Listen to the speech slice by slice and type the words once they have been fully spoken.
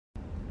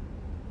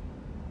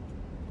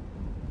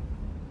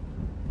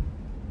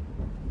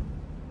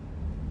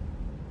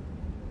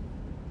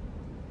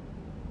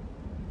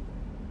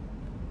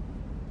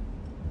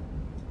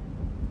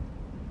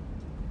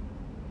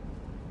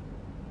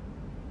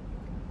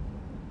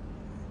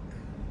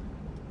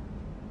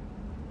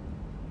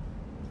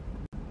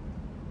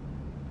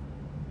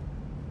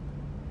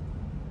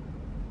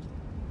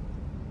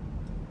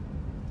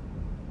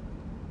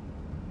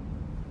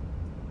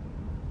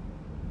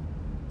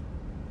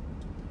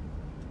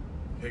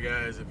Hey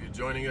guys, if you're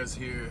joining us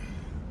here,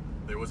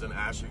 there was an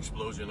ash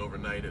explosion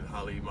overnight at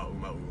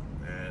Halemaumau,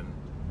 and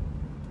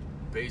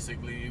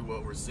basically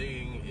what we're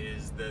seeing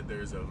is that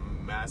there's a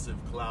massive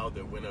cloud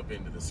that went up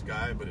into the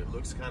sky, but it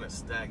looks kind of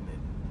stagnant.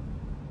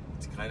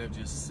 It's kind of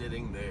just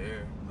sitting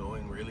there,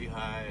 going really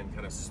high and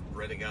kind of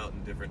spreading out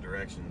in different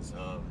directions.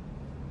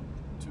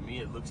 To me,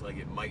 it looks like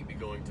it might be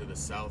going to the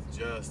south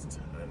just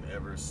an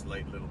ever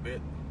slight little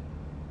bit,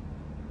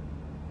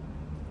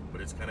 but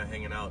it's kind of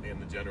hanging out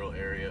in the general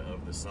area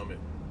of the summit.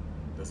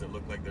 Doesn't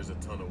look like there's a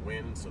ton of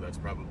wind, so that's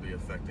probably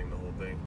affecting the whole thing.